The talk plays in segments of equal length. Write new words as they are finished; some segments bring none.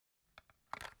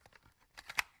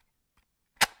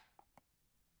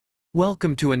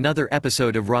Welcome to another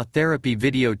episode of RawTherapee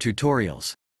video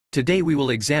tutorials. Today we will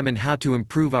examine how to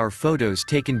improve our photos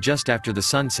taken just after the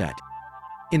sunset.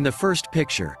 In the first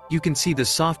picture, you can see the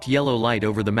soft yellow light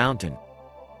over the mountain.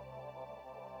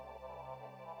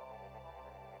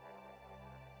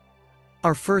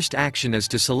 Our first action is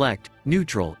to select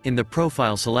Neutral in the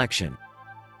Profile selection.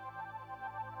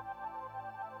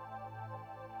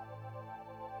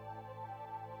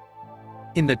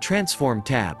 In the Transform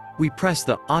tab, we press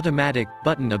the Automatic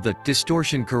button of the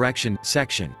Distortion Correction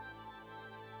section.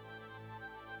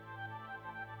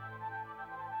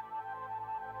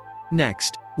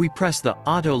 Next, we press the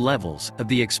Auto Levels of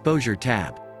the Exposure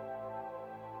tab.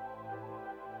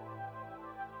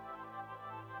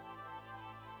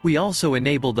 We also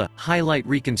enable the Highlight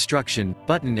Reconstruction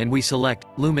button and we select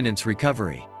Luminance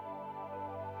Recovery.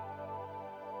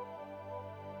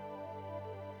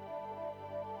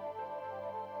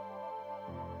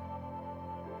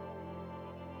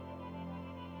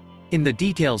 In the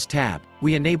Details tab,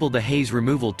 we enable the Haze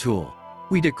Removal tool.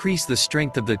 We decrease the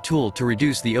strength of the tool to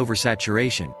reduce the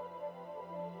oversaturation.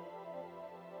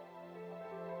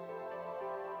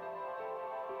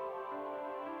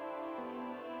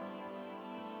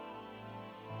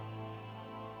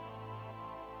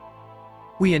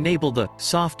 We enable the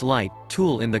Soft Light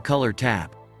tool in the Color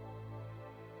tab.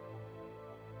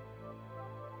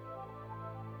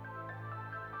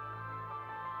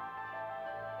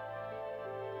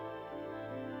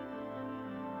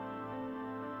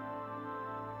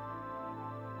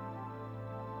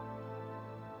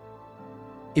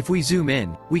 If we zoom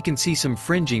in, we can see some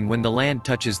fringing when the land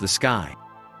touches the sky.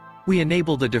 We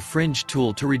enable the Defringe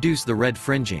tool to reduce the red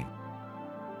fringing.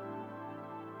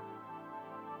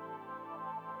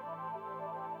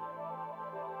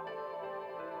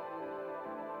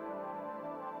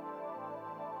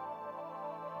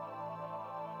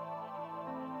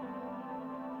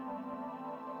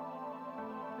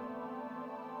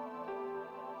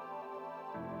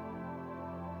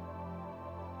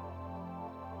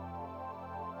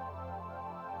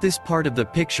 This part of the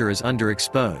picture is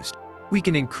underexposed. We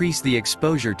can increase the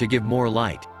exposure to give more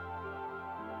light.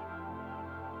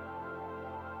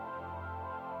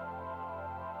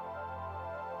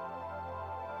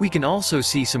 We can also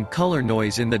see some color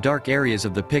noise in the dark areas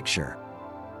of the picture.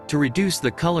 To reduce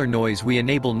the color noise, we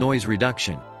enable noise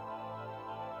reduction.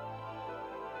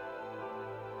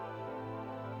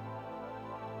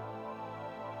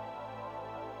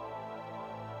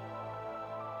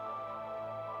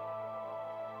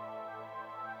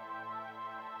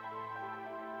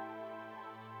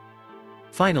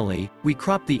 Finally, we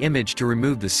crop the image to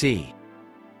remove the sea.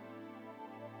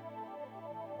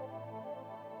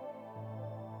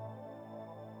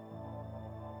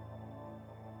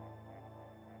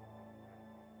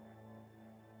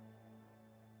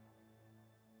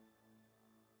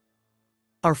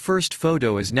 Our first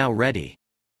photo is now ready.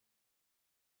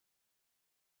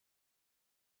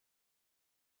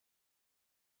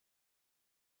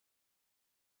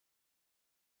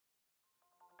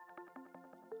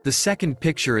 The second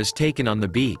picture is taken on the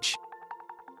beach.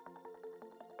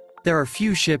 There are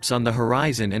few ships on the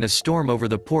horizon and a storm over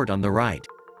the port on the right.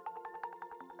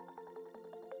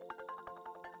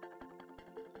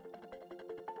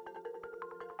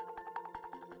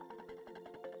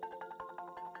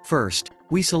 First,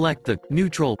 we select the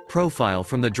Neutral Profile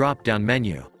from the drop-down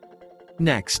menu.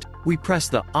 Next, we press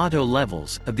the Auto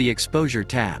Levels of the Exposure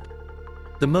tab.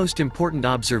 The most important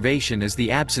observation is the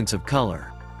absence of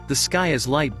color. The sky is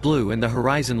light blue and the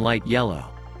horizon light yellow.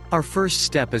 Our first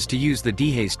step is to use the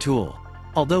Dehaze tool.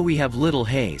 Although we have little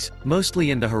haze,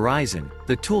 mostly in the horizon,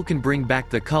 the tool can bring back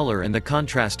the color and the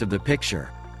contrast of the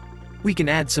picture. We can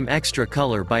add some extra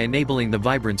color by enabling the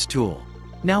Vibrance tool.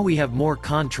 Now we have more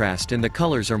contrast and the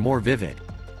colors are more vivid.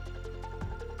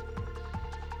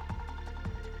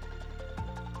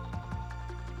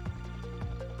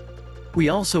 We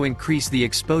also increase the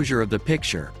exposure of the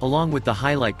picture, along with the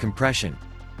highlight compression.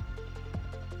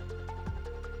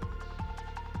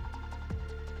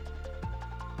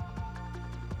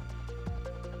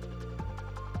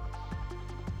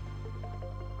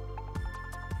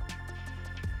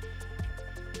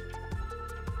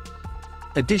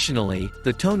 Additionally,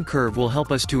 the tone curve will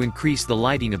help us to increase the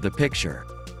lighting of the picture.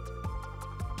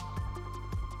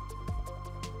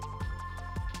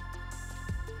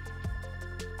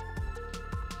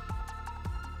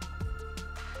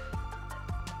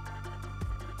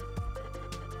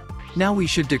 Now we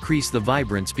should decrease the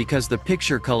vibrance because the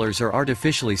picture colors are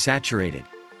artificially saturated.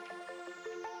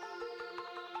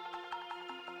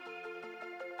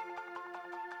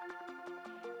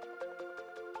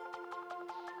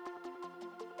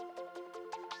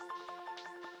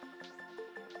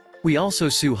 We also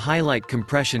use highlight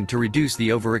compression to reduce the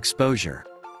overexposure.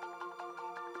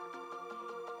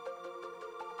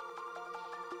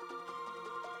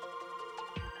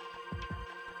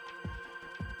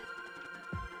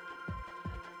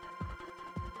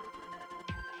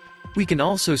 We can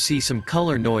also see some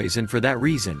color noise, and for that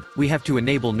reason, we have to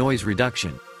enable noise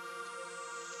reduction.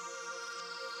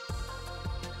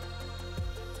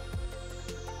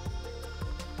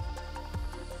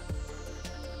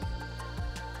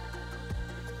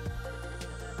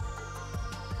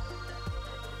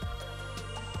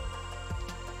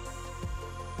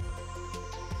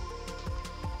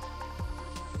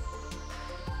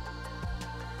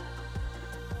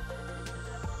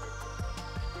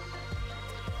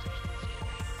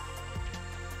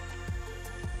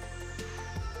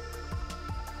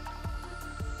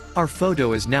 Our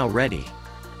photo is now ready.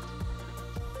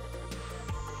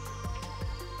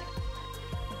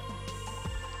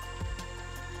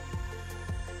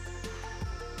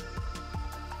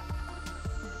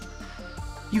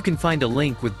 You can find a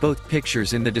link with both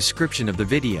pictures in the description of the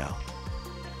video.